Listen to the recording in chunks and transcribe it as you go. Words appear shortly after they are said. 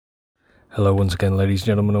Hello once again, ladies and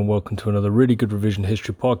gentlemen, and welcome to another really good revision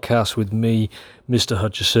history podcast with me, Mr.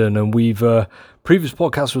 Hutchison. And previous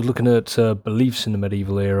podcast was looking at beliefs in the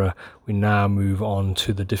medieval era. We now move on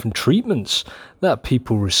to the different treatments that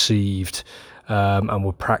people received and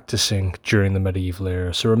were practicing during the medieval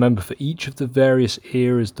era. So remember, for each of the various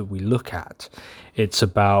eras that we look at, it's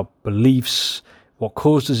about beliefs, what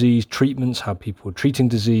caused disease, treatments, how people were treating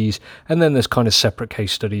disease, and then there's kind of separate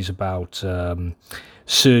case studies about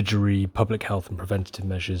surgery, public health and preventative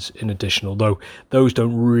measures in addition, although those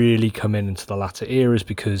don't really come into the latter eras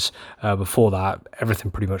because before that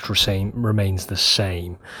everything pretty much remains the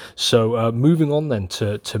same. So moving on then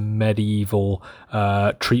to medieval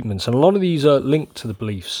treatments, and a lot of these are linked to the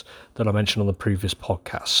beliefs that I mentioned on the previous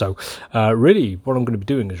podcast. So really what I'm going to be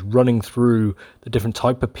doing is running through the different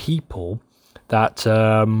type of people that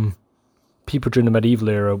people during the medieval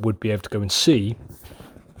era would be able to go and see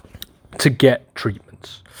to get treatments.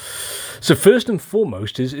 So first and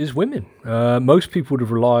foremost is women. Most people would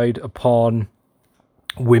have relied upon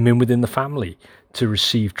women within the family to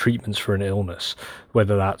receive treatments for an illness,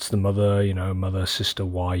 whether that's the mother, sister,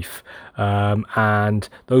 wife, and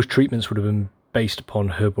those treatments would have been based upon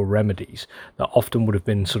herbal remedies that often would have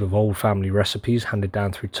been sort of old family recipes handed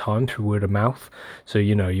down through time, through word of mouth. So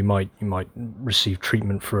you might receive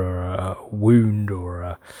treatment for a wound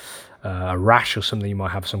or a rash or something. You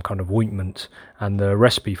might have some kind of ointment, and the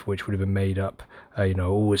recipe for which would have been made up.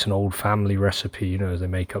 It's an old family recipe. They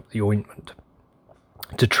make up the ointment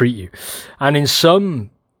to treat you. And in some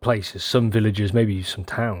places, some villages, maybe some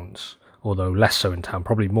towns, although less so in town,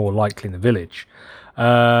 probably more likely in the village.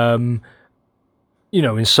 In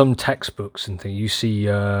some textbooks and things, you see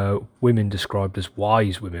women described as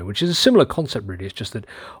wise women, which is a similar concept, really. It's just that,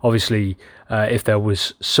 obviously, if there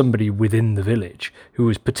was somebody within the village who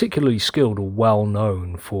was particularly skilled or well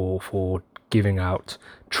known for giving out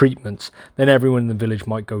treatments, then everyone in the village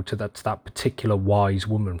might go to that particular wise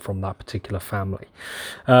woman from that particular family.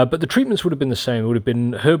 But the treatments would have been the same. It would have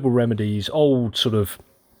been herbal remedies, old sort of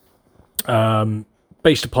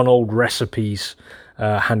based upon old recipes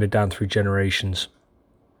handed down through generations.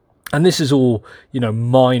 And this is all,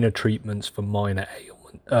 minor treatments for minor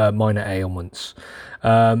ailments.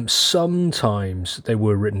 Sometimes they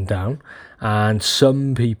were written down, and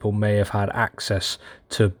some people may have had access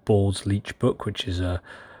to Bald's Leech Book, which is an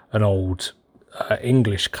old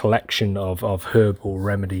English collection of herbal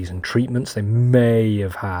remedies and treatments. They may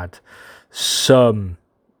have had some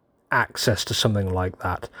access to something like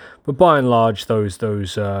that, but by and large those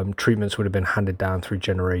treatments would have been handed down through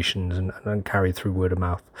generations and carried through word of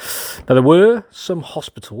mouth. Now, there were some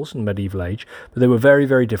hospitals in the medieval age, but they were very,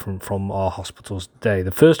 very different from our hospitals today.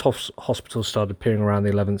 The first hospitals started appearing around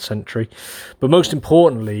the 11th century, but most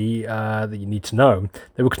importantly, that you need to know,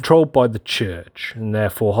 they were controlled by the church, and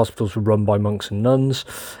therefore hospitals were run by monks and nuns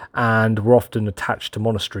and were often attached to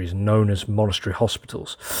monasteries and known as monastery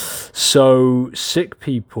hospitals. So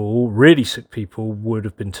really sick people would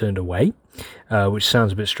have been turned away, which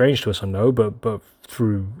sounds a bit strange to us, I know, but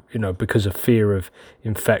through, because of fear of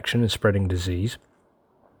infection and spreading disease.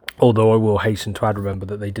 Although I will hasten to add, remember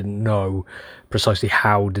that they didn't know precisely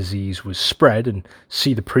how disease was spread, and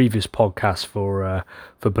see the previous podcast for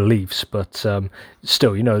beliefs. But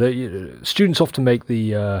still, students often make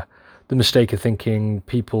the mistake of thinking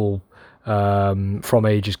people from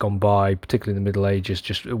ages gone by, particularly in the Middle Ages,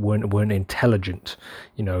 just weren't intelligent,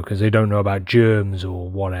 because they don't know about germs or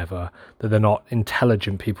whatever, that they're not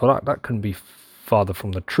intelligent people. That couldn't be farther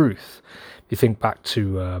from the truth. If you think back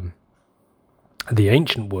to the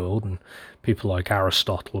ancient world and people like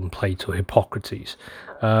Aristotle and Plato, Hippocrates,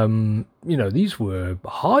 these were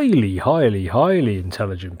highly, highly, highly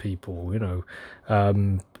intelligent people.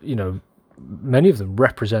 Many of them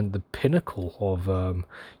represent the pinnacle of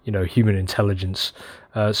human intelligence.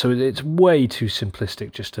 So it's way too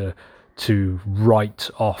simplistic just to write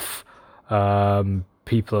off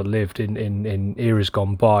people that lived in eras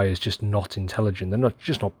gone by as just not intelligent. They're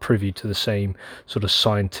not privy to the same sort of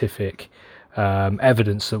scientific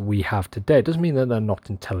evidence that we have today. It doesn't mean that they're not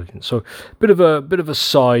intelligent. So bit of a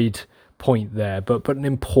side point there, but an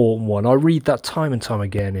important one. I read that time and time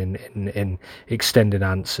again in extended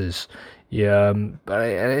answers. But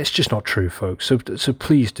it's just not true, folks. So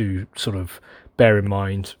please do sort of bear in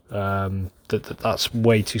mind that's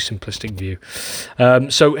way too simplistic view.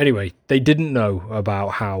 So anyway, they didn't know about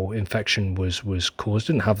how infection was caused,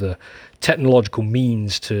 didn't have the technological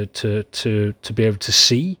means to be able to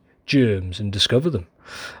see germs and discover them.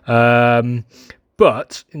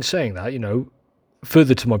 But in saying that,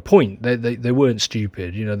 further to my point, they weren't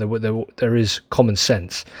stupid. There is common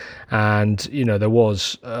sense, and there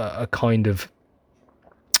was a kind of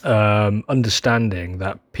understanding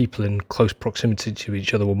that people in close proximity to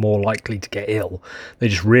each other were more likely to get ill. They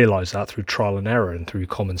just realised that through trial and error and through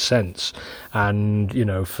common sense. And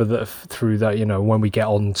through that, when we get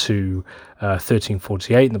on to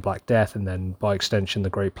 1348 and the Black Death, and then by extension the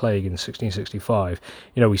Great Plague in 1665,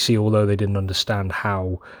 we see, although they didn't understand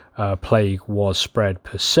how plague was spread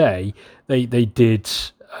per se, they did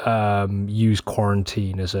use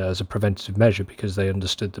quarantine as a preventative measure, because they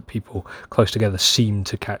understood that people close together seemed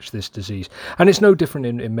to catch this disease. And it's no different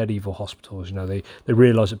in medieval hospitals. They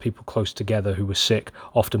realized that people close together who were sick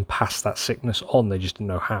often passed that sickness on. They just didn't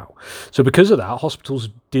know how. So because of that, hospitals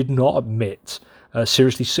did not admit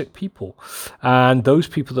seriously sick people, and those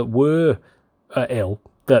people that were ill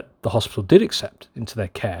that the hospital did accept into their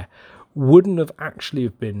care wouldn't have actually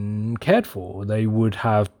have been cared for. They would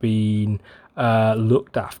have been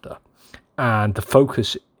looked after. And the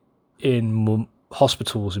focus in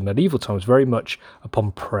hospitals in medieval times very much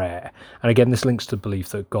upon prayer. And again, this links to the belief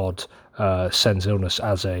that God sends illness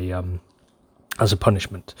as a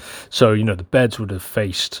punishment. So the beds would have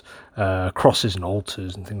faced crosses and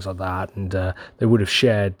altars and things like that, and they would have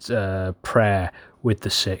shared prayer with the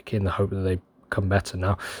sick in the hope that they become better.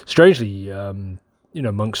 Now, strangely,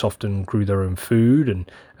 monks often grew their own food and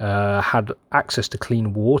had access to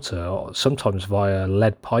clean water, sometimes via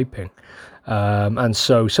lead piping. And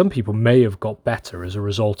so some people may have got better as a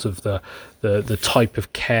result of the type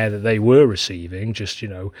of care that they were receiving, just,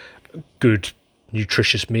 good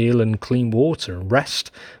nutritious meal and clean water and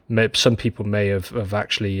rest. Some people may have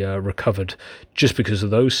actually recovered just because of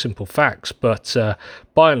those simple facts, but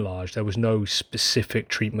by and large there was no specific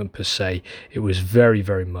treatment per se. It was very,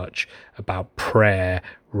 very much about prayer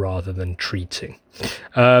rather than treating.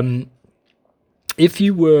 If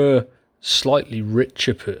you were slightly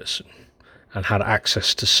richer person and had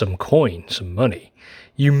access to some coin, some money,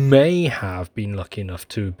 you may have been lucky enough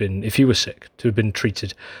to have been, if you were sick, to have been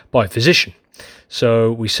treated by a physician.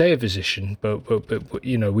 So we say a physician, but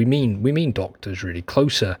we mean doctors, really,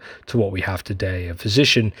 closer to what we have today. A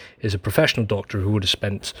physician is a professional doctor who would have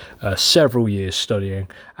spent several years studying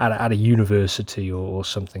at a university or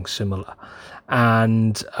something similar,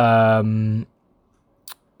 and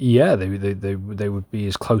they would be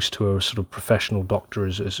as close to a sort of professional doctor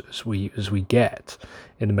as we get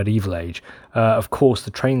in the medieval age. Of course,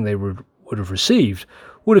 the training they would have received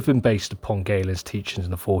would have been based upon Galen's teachings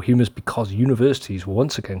in the Four Humors, because universities were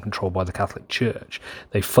once again controlled by the Catholic Church.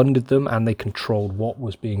 They funded them and they controlled what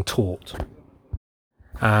was being taught.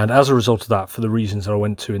 And as a result of that, for the reasons that I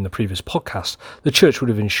went to in the previous podcast, the Church would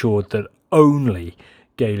have ensured that only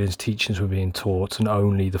Galen's teachings were being taught and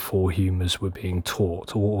only the Four Humors were being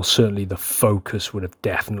taught, or certainly the focus would have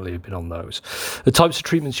definitely been on those. The types of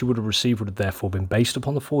treatments you would have received would have therefore been based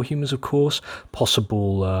upon the Four Humors, of course.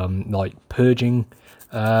 Possible like purging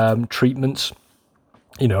treatments,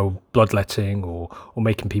 bloodletting or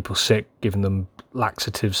making people sick, giving them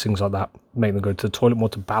laxatives, things like that, making them go to the toilet more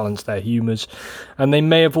to balance their humours. And they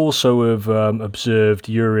may have also have observed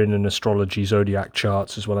urine and astrology, zodiac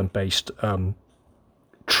charts as well, and based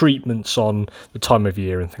treatments on the time of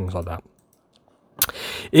year and things like that.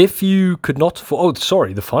 If you could not afford...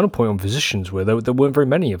 the final point on physicians were there weren't very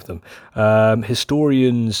many of them.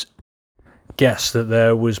 Historians guess that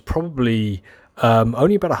there was probably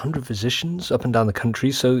only about 100 physicians up and down the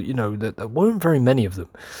country, so there weren't very many of them.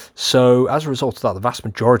 So as a result of that, the vast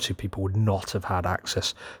majority of people would not have had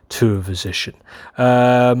access to a physician.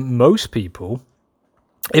 Most people,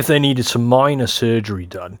 if they needed some minor surgery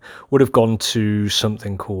done, would have gone to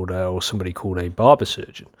somebody called a barber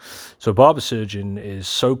surgeon. So a barber surgeon is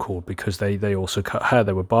so called because they also cut hair.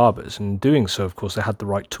 They were barbers, and doing so, of course, they had the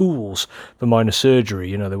right tools for minor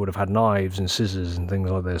surgery. They would have had knives and scissors and things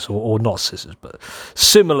like this, or not scissors, but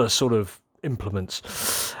similar sort of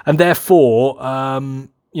implements. And therefore,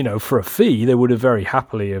 for a fee, they would have very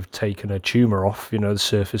happily have taken a tumour off, the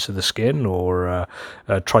surface of the skin, or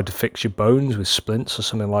tried to fix your bones with splints or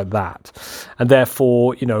something like that. And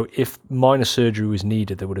therefore, if minor surgery was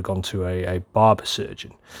needed, they would have gone to a barber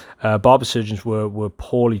surgeon. Barber surgeons were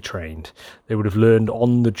poorly trained. They would have learned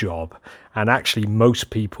on the job. And actually,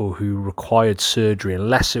 most people who required surgery,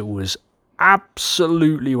 unless it was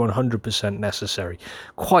absolutely 100% necessary,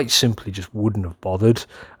 quite simply just wouldn't have bothered.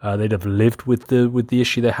 They'd have lived with the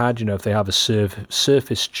issue they had. If they have a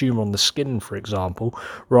surface tumour on the skin, for example,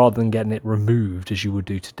 rather than getting it removed as you would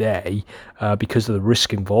do today, because of the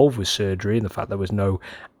risk involved with surgery and the fact there was no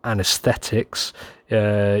anesthetics,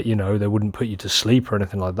 they wouldn't put you to sleep or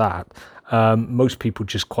anything like that. Most people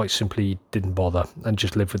just quite simply didn't bother and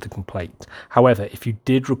just lived with the complaint. However, if you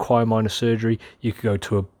did require minor surgery, you could go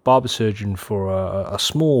to a barber surgeon for a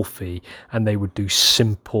small fee, and they would do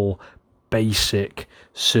simple, basic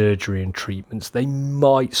surgery and treatments.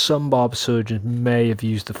 Some barber surgeons may have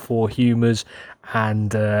used the four humours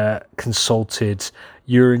and consulted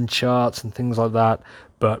urine charts and things like that,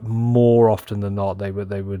 but more often than not, they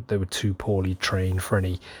were too poorly trained for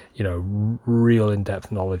any real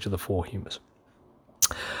in-depth knowledge of the four humours.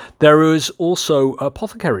 There is also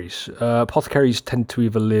apothecaries. Apothecaries tend to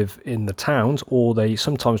either live in the towns, or they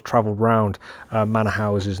sometimes travel around manor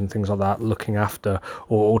houses and things like that, looking after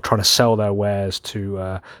or trying to sell their wares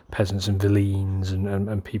to peasants and villeins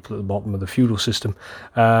and people at the bottom of the feudal system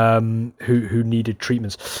who needed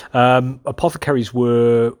treatments. Apothecaries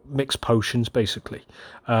were mixed potions, basically.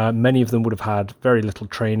 Many of them would have had very little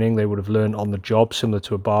training. They would have learned on the job, similar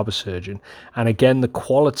to a barber surgeon. And again, the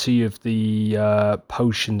quality of the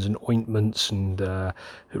potions and ointments and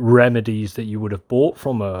remedies that you would have bought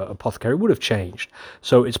from a apothecary would have changed.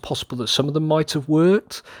 So it's possible that some of them might have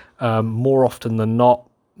worked. More often than not,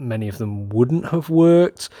 many of them wouldn't have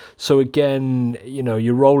worked. So again,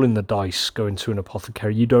 you're rolling the dice going to an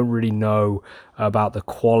apothecary. You don't really know about the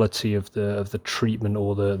quality of the treatment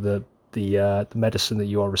or the medicine that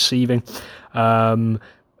you are receiving.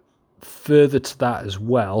 Further to that as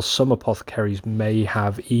well, some apothecaries may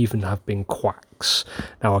have been quacks.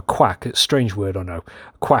 Now, a quack, it's a strange word, I know.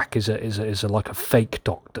 A quack is like a fake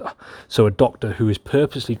doctor. So a doctor who is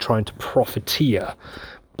purposely trying to profiteer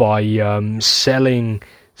by selling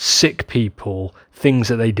sick people things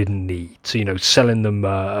that they didn't need. So, selling them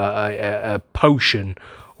a potion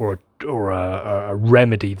or a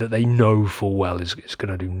remedy that they know full well is going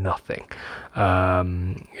to do nothing.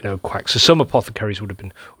 Quacks. So some apothecaries would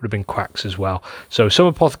have been quacks as well. So some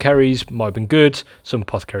apothecaries might have been good, some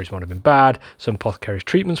apothecaries might have been bad, some apothecaries'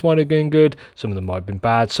 treatments might have been good, some of them might have been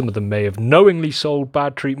bad, some of them may have knowingly sold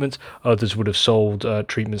bad treatments, others would have sold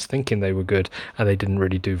treatments thinking they were good, and they didn't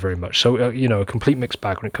really do very much. So a complete mixed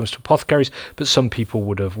bag when it comes to apothecaries, but some people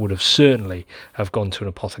would have certainly have gone to an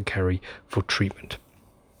apothecary for treatment.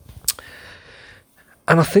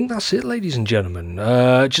 And I think that's it, ladies and gentlemen.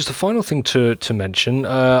 Just a final thing to mention.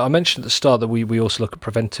 I mentioned at the start that we also look at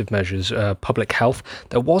preventive measures, public health.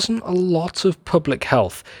 There wasn't a lot of public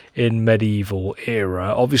health in medieval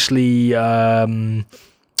era. Obviously, there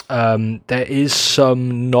is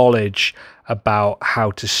some knowledge about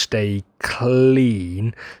how to stay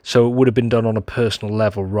clean, so it would have been done on a personal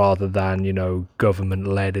level rather than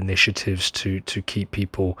government-led initiatives to keep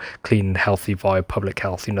people clean and healthy via public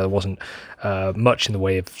health. There wasn't much in the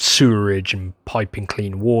way of sewerage and piping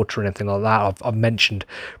clean water or anything like that. I've mentioned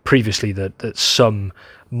previously that some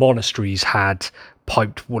monasteries had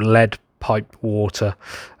lead piped water.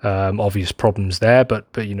 Obvious problems there, but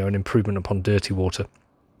an improvement upon dirty water.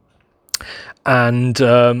 And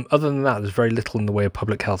other than that, there's very little in the way of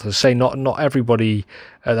public health. As I say, not everybody,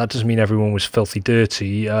 that doesn't mean everyone was filthy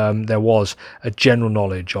dirty. There was a general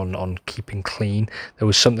knowledge on keeping clean. There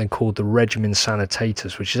was something called the Regimen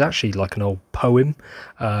Sanitatis, which is actually like an old poem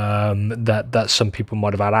that some people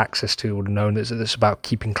might have had access to or known. That's about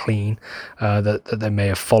keeping clean, that they may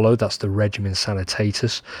have followed. That's the Regimen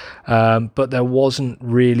Sanitatis. But there wasn't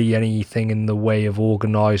really anything in the way of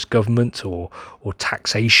organised government or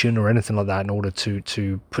taxation or anything like that in order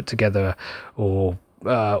to put together or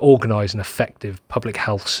organise an effective public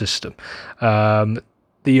health system.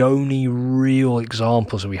 The only real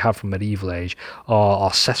examples that we have from medieval age are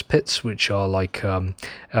cesspits, which are like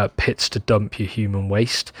pits to dump your human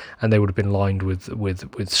waste, and they would have been lined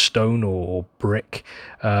with stone or brick.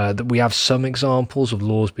 That we have some examples of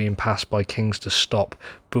laws being passed by kings to stop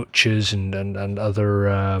butchers and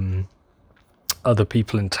other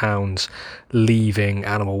people in towns leaving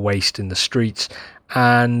animal waste in the streets,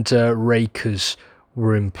 and rakers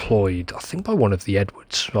were employed, I think, by one of the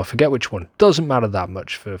Edwards. I forget which one. Doesn't matter that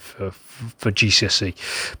much for GCSE,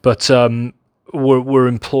 but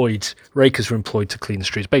rakers were employed to clean the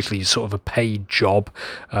streets. Basically, sort of a paid job,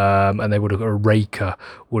 and a raker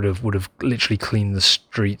would have literally cleaned the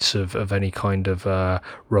streets of any kind of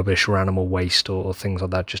rubbish or animal waste or things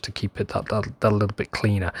like that, just to keep it that a little bit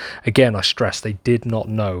cleaner. Again, I stress, they did not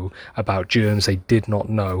know about germs. They did not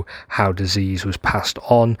know how disease was passed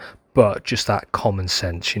on, but just that common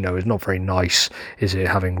sense, is not very nice, is it,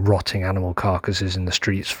 having rotting animal carcasses in the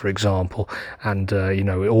streets, for example, and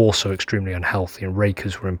also extremely unhealthy, and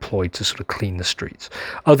rakers were employed to sort of clean the streets.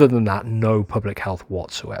 Other than that, no public health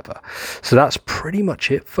whatsoever. So that's pretty much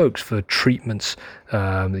it, folks, for treatments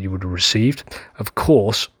that you would have received. Of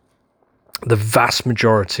course, the vast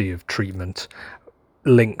majority of treatment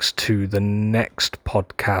links to the next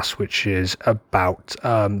podcast, which is about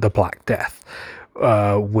the Black Death,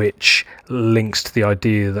 which links to the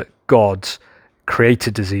idea that God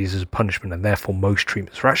created disease as a punishment, and therefore most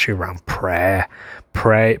treatments are actually around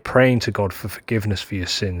praying to God for forgiveness for your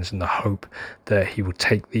sins, in the hope that he will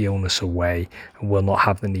take the illness away and will not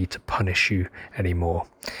have the need to punish you anymore.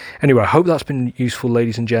 Anyway, I hope that's been useful,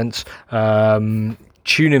 ladies and gents.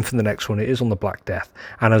 Tune in for the next one. It is on the Black Death,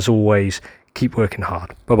 and as always, keep working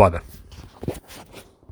hard. Bye bye then.